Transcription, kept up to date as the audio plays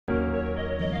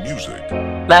music.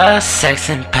 Love, sex,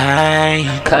 and pain.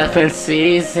 Cuffing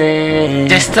season.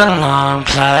 Just a long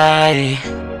play.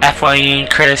 FYE and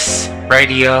Chris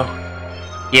Radio.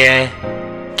 Yeah.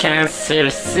 Cancer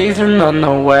season on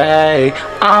the way.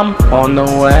 I'm on the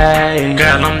way.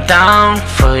 Girl, I'm down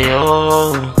for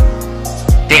you.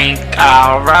 Think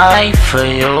I'll write for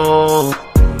you.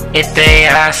 If they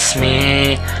ask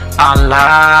me, I'll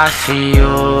lie for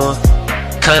you.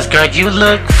 Cause girl, you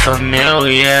look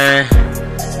familiar.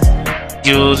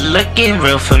 You looking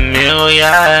real familiar,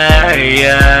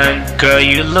 yeah. Girl,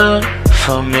 you look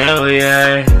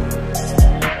familiar.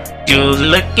 You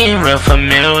looking real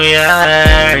familiar,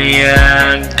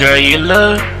 yeah. Girl, you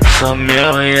look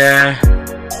familiar.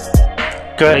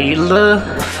 Girl, you look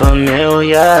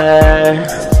familiar.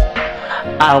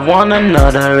 I wanna know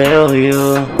the real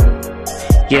you.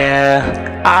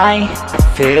 Yeah, I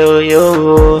feel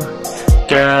you.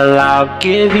 Girl, I'll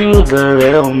give you the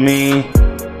real me.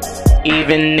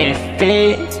 Even if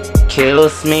it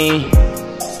kills me.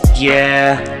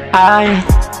 Yeah, I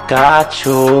got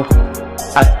you.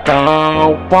 I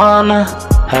don't wanna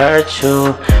hurt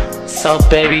you. So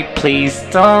baby, please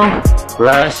don't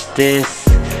rush this.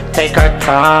 Take our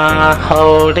time,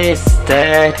 hold it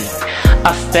steady.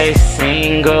 I'll stay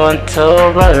single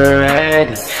until we're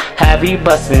ready. Have you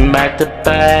bustin' back to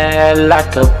back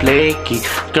like a blicky.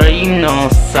 Girl, you know I'm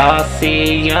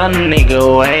saucy, young nigga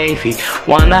wavy.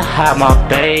 Wanna have my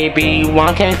baby,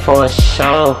 1K for a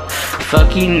show.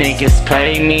 Fuck you niggas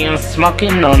pay me, I'm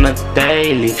smoking on a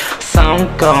daily.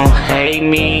 Some gon' hate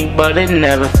me, but it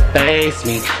never faze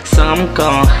me. Some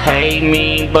gon' hate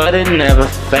me, but it never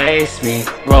faze me.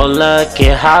 Roll up,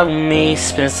 get high with me,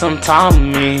 spend some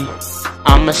time with me.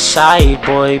 I'm a shy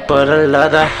boy, but I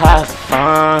love to have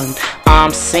fun.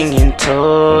 I'm singing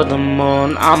to the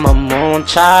moon, I'm a moon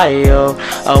child.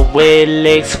 A with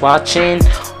legs watching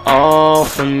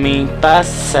over me.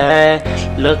 Bassett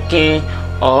looking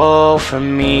over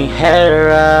me.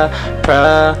 Hera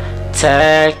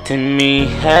protecting me.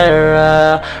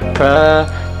 Hera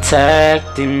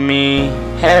protecting me.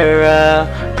 Hera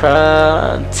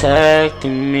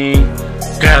protecting me.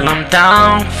 Girl, I'm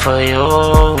down for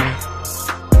you.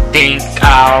 Think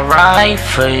I'll write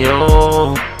for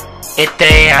you. If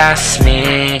they ask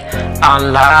me,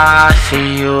 I'll lie for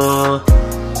you.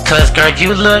 Cause girl,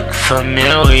 you look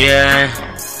familiar.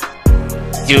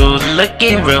 You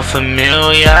looking real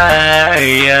familiar,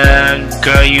 yeah.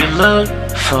 Girl, you look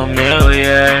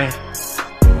familiar.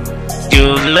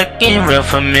 You looking real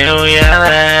familiar,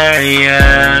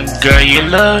 yeah. Girl, you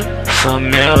look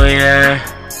familiar.